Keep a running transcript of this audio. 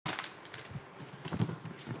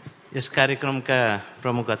यस कार्यक्रमका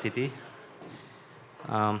प्रमुख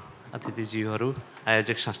अतिथिज्यूहरू,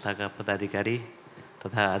 आयोजक संस्थाका पदाधिकारी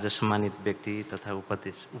तथा आज सम्मानित व्यक्ति तथा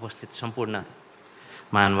उपस्थित सम्पूर्ण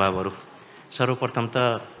महानुभावहरू, सर्वप्रथम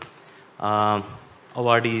त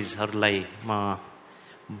अवार्डिजहरूलाई म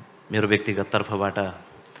मेरो व्यक्तिगत तर्फबाट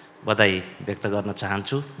बधाई व्यक्त गर्न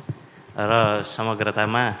चाहन्छु र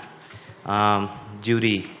समग्रतामा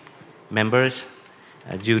ज्युरी मेम्बर्स,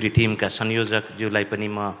 ज्युरी टिमका संयोजकज्यूलाई पनि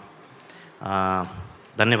म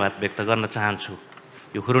धन्यवाद व्यक्त गर्न चाहन्छु।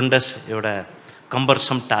 यो हुरुन्डस एउटा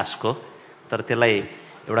कम्बरसम टास्क हो, तर त्यसलाई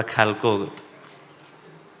एउटा खालको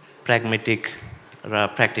प्र्याग्मेटिक र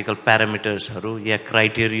प्र्याक्टिकल प्यारामिटर्सहरू या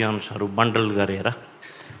क्राइटेरियन्सहरू बन्डल गरेर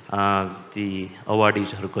ती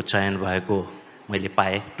अवार्डिजहरूको चयन भएको मैले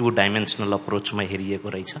पाएँ। 2 डाइमेन्सनल अप्रोचमा हेरिएको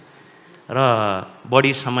रहेछ र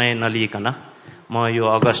बढी समय नलिइकन म यो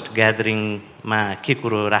अगस्त ग्यादरिङमा के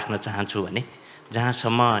कुरो राख्न चाहन्छु भने,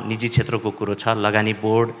 जहाँसम्म निजी क्षेत्रको कुरो छ, लगानी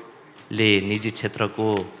बोर्डले निजी क्षेत्रको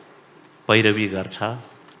पैरवी गर्छ,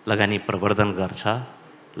 लगानी प्रवर्धन गर्छ।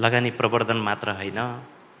 लगानी प्रवर्धन मात्र होइन,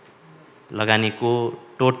 लगानीको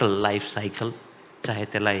टोटल लाइफ साइकल, चाहे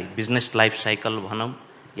त्यसलाई बिजनेस लाइफ साइकल भनौँ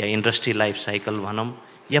या इन्डस्ट्री लाइफ साइकल भनौँ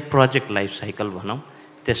या प्रोजेक्ट लाइफ साइकल भनौँ,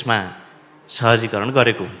 त्यसमा सहजीकरण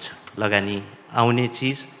गरेको हुन्छ। लगानी आउने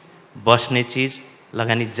चिज, बस्ने चिज,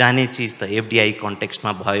 लगानी जाने चिज त एफडिआई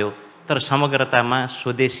कन्टेक्स्टमा भयो, तर समग्रतामा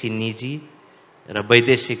स्वदेशी निजी र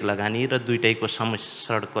वैदेशिक लगानी र दुईटैको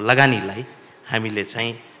सम्मिश्रणको लगानीलाई हामीले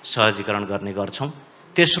चाहिँ सहजीकरण गर्ने गर्छौँ।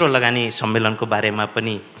 तेस्रो लगानी सम्मेलनको बारेमा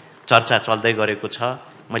पनि चर्चा चल्दै गरेको छ।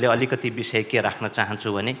 मैले अलिकति विषय के राख्न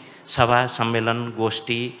चाहन्छु भने, सभा, सम्मेलन,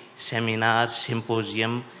 गोष्ठी, सेमिनार,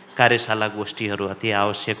 सिम्पोजियम, कार्यशाला गोष्ठीहरू अति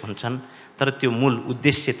आवश्यक हुन्छन्, तर त्यो मूल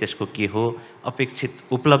उद्देश्य त्यसको के हो,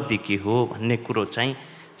 अपेक्षित उपलब्धि के हो भन्ने कुरो चाहिँ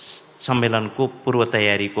सम्मेलनको पूर्व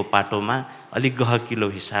तयारीको पाटोमा अलिक गहकिलो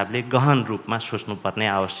हिसाबले गहन रूपमा सोच्नुपर्ने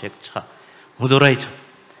आवश्यक हुँदो रहेछ।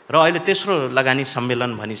 र अहिले तेस्रो लगानी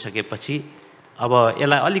सम्मेलन भनिसकेपछि अब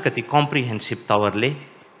यसलाई अलिकति कम्प्रिहेन्सिभ तवरले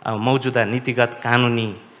मौजुदा नीतिगत, कानुनी,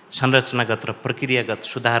 संरचनागत र प्रक्रियागत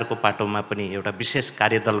सुधारको पाटोमा पनि एउटा विशेष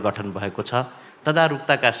कार्यदल गठन भएको छ।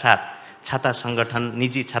 तदारुकताका साथ छाता सङ्गठन,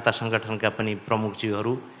 निजी छाता सङ्गठनका पनि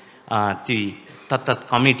प्रमुखज्यूहरू ती तत्त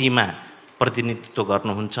कमिटीमा प्रतिनिधित्व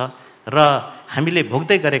गर्नुहुन्छ र हामीले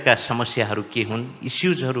भोग्दै गरेका समस्याहरू के हुन्,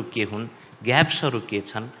 इस्युजहरू के हुन्, ग्याप्सहरू के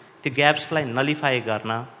छन्, त्यो ग्याप्सलाई नलिफाई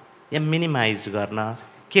गर्न या मिनिमाइज गर्न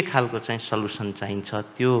के खालको चाहिँ सल्युसन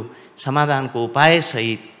चाहिन्छ, त्यो समाधानको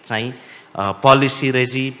उपायसहित चाहिँ policy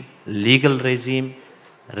regime, legal regime,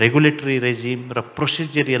 regulatory regime र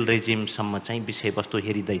प्रोसिजरियल रेजिमसम्म चाहिँ विषयवस्तु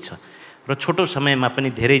हेरिँदैछ। र छोटो समयमा पनि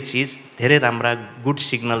धेरै चिज, धेरै राम्रा गुड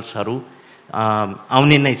सिग्नल्सहरू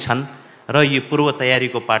आउने नै छन् र यो पूर्व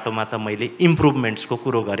तयारीको पाटोमा त मैले इम्प्रुभमेन्ट्सको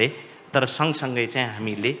कुरो गरेँ, तर सँगसँगै चाहिँ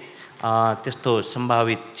हामीले त्यस्तो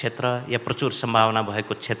सम्भावित क्षेत्र या प्रचुर सम्भावना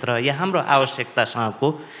भएको क्षेत्र या हाम्रो आवश्यकतासँगको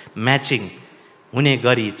म्याचिङ हुने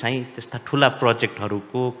गरी चाहिँ त्यस्ता ठुला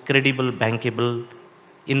प्रोजेक्टहरूको क्रेडिबल, ब्याङ्केबल,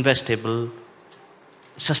 इन्भेस्टेबल,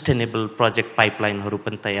 सस्टेनेबल प्रोजेक्ट पाइपलाइनहरू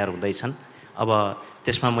पनि तयार हुँदैछन्। अब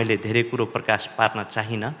त्यसमा मैले धेरै कुरो प्रकाश पार्न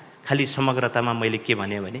चाहिनँ, खालि समग्रतामा मैले के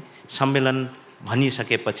भने सम्मेलन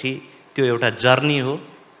भनिसकेपछि त्यो एउटा जर्नी हो,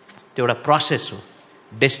 त्यो एउटा प्रोसेस हो।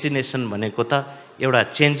 डेस्टिनेसन भनेको त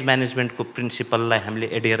एउटा चेन्ज म्यानेजमेन्टको प्रिन्सिपललाई हामीले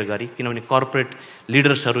एडियर गरी, किनभने कर्पोरेट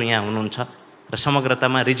लिडर्सहरू यहाँ हुनुहुन्छ र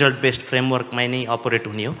समग्रतामा रिजल्ट बेस्ड फ्रेमवर्कमै नै अपरेट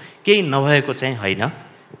हुने हो, केही नभएको चाहिँ होइन।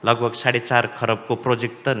 लगभग 4.5 खरबको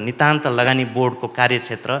प्रोजेक्ट त नितान्त लगानी बोर्डको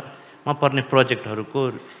कार्यक्षेत्रमा पर्ने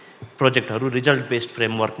प्रोजेक्टहरू रिजल्ट बेस्ड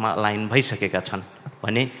फ्रेमवर्कमा अलाइन भइसकेका छन्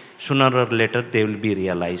भने सुनर र letter they will be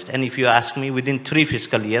realised. And if you ask me, within 3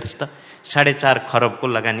 fiscal years त 4.5 खरबको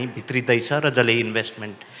लगानी भित्रिँदैछ र जसले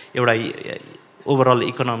इन्भेस्टमेन्ट एउटा ओभरअल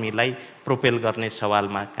इकोनोमीलाई प्रोपेल गर्ने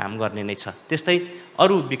सवालमा काम गर्ने नै छ। त्यस्तै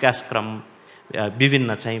अरू विकासक्रम,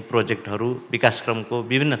 विभिन्न चाहिँ प्रोजेक्टहरू विकासक्रमको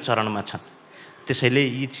विभिन्न चरणमा छन्। त्यसैले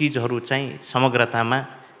यी चिजहरू चाहिँ समग्रतामा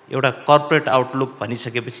एउटा कर्पोरेट आउटलुक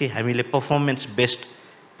भनिसकेपछि हामीले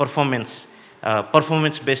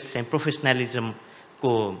पर्फर्मेन्स बेस्ड चाहिँ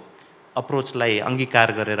प्रोफेसनलिजमको अप्रोचलाई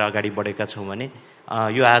अङ्गीकार गरेर अगाडि बढेका छौँ भने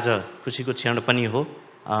यो आज खुसीको क्षण पनि हो।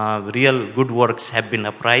 Real good works have been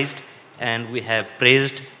अप्राइज्ड and we have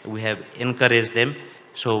praised, we have encourage them.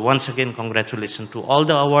 So once again congratulation to all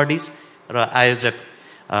the अवार्डिज र आयोजक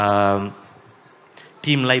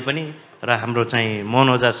टिमलाई पनि, र हाम्रो चाहिँ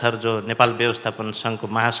मनोजा सर जो नेपाल व्यवस्थापन सङ्घको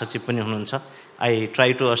महासचिव पनि हुनुहुन्छ। I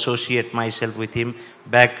try to associate myself with him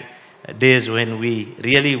back days when we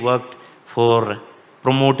really worked for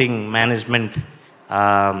promoting management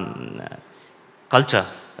culture,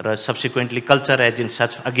 subsequently culture as in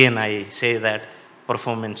such. Again I say that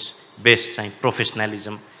performance based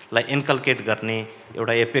professionalism लाई इन्कल्केट गर्ने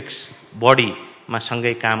एउटा apex बडीमा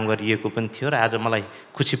सँगै काम गरिएको पनि थियो र आज मलाई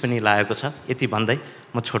खुसी पनि लागेको छ। यति भन्दै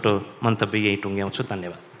म छोटो मन्तव्य यही टुङ्ग्याउँछु।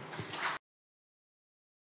 धन्यवाद।